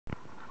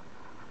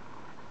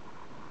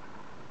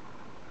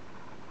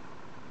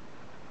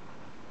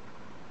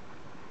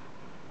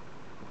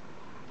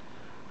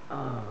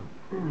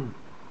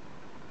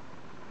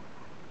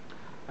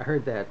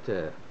heard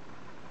that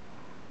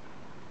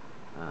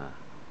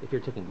if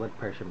you're taking blood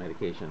pressure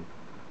medication,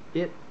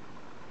 it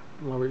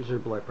lowers your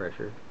blood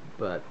pressure,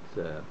 but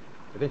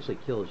eventually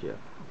kills you.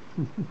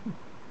 And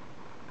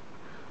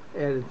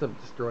it ends up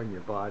destroying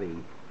your body,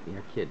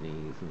 your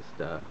kidneys and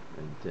stuff.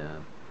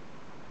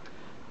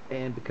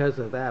 And because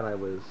of that, I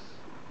was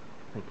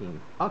thinking,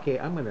 okay,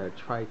 I'm going to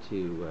try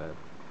to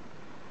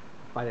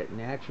fight it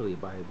naturally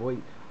by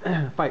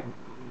fight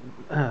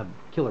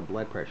killer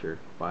blood pressure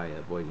by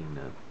avoiding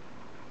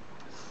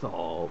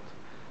salt,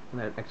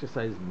 and I'd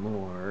exercise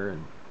more,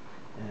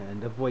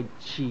 and avoid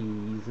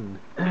cheese, and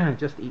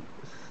just eat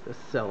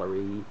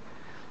celery,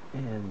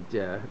 and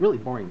really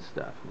boring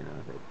stuff,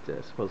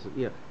 that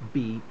supposedly,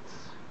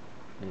 beets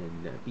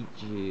and beet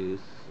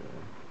juice.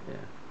 Yeah,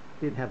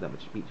 didn't have that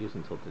much beet juice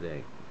until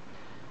today.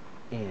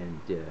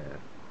 And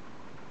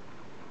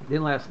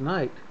then last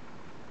night,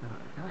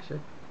 gosh, I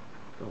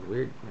felt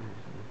weird.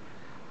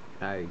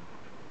 I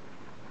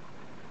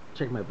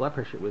checked my blood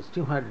pressure. It was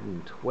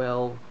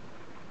 212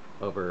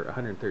 over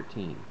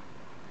 113,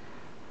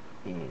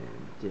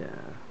 and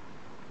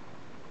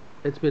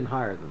it's been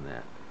higher than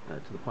that,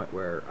 to the point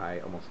where I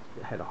almost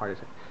had a heart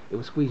attack. It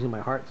was squeezing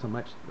my heart so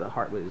much the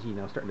heart was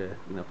starting to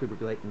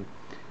fibrillate, and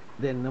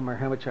then no matter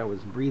how much I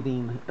was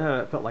breathing,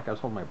 it felt like I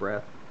was holding my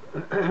breath.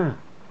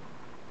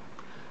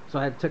 So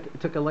I took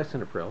a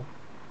lisinopril,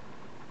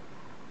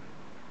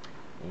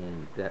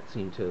 and that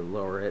seemed to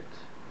lower it.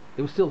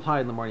 It was still high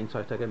in the morning, so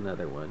I took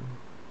another one,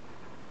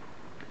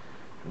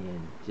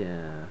 and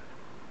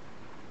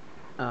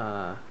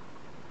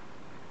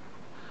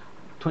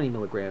 20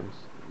 milligrams,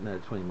 another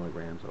 20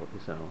 milligrams,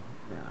 so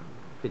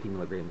 50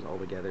 milligrams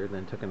altogether.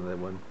 Then took another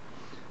one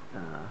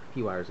a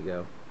few hours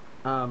ago.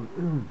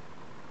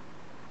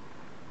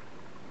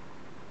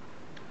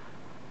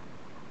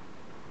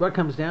 What it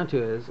comes down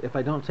to is, if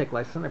I don't take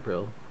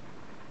lisinopril,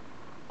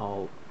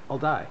 I'll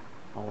die.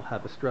 I'll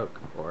have a stroke,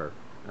 or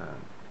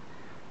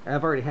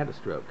I've already had a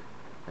stroke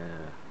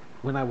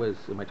when I was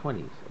in my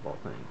 20s, of all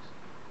things.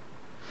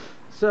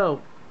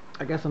 So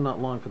I guess I'm not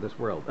long for this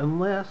world,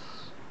 unless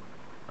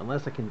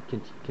I can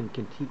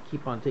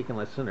keep on taking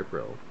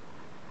lisinopril,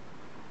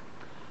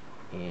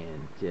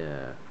 and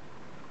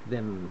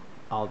then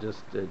I'll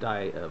just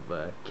die of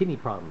kidney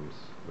problems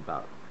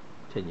about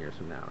 10 years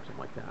from now, or something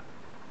like that.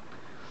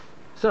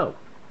 So,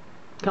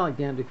 kind of like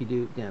damned if you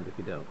do, damned if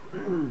you don't.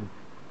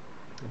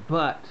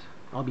 But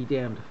I'll be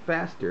damned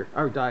faster,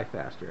 or die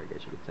faster, I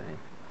guess you could say,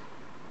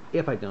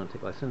 if I don't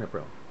take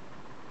lisinopril.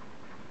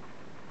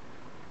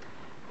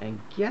 And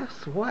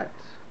guess what?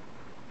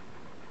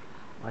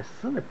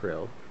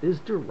 Lisinopril is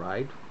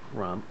derived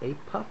from a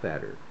puff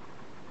adder,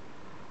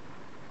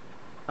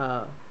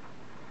 a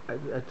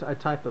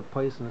type of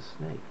poisonous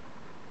snake.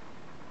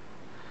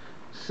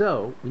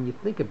 So, when you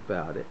think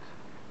about it,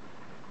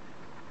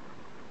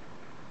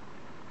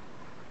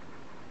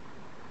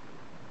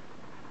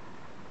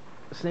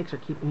 snakes are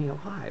keeping me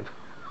alive.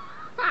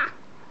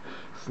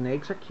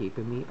 Snakes are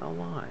keeping me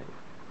alive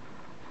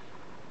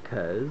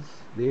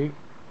because their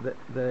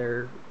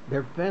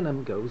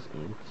venom goes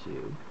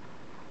into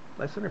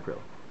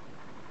lisinopril.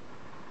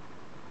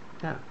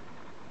 Yeah.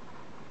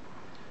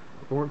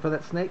 If it weren't for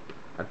that snake,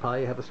 I'd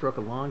probably have a stroke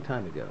a long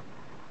time ago.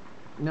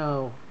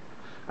 No,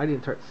 I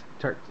didn't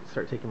start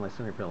taking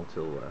lisinopril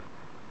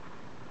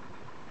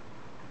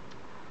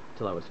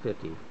until I was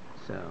 50.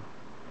 So,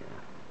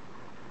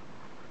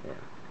 yeah. Yeah.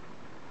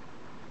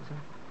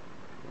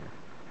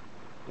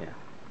 Yeah.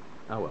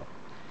 Oh well.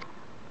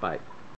 Bye.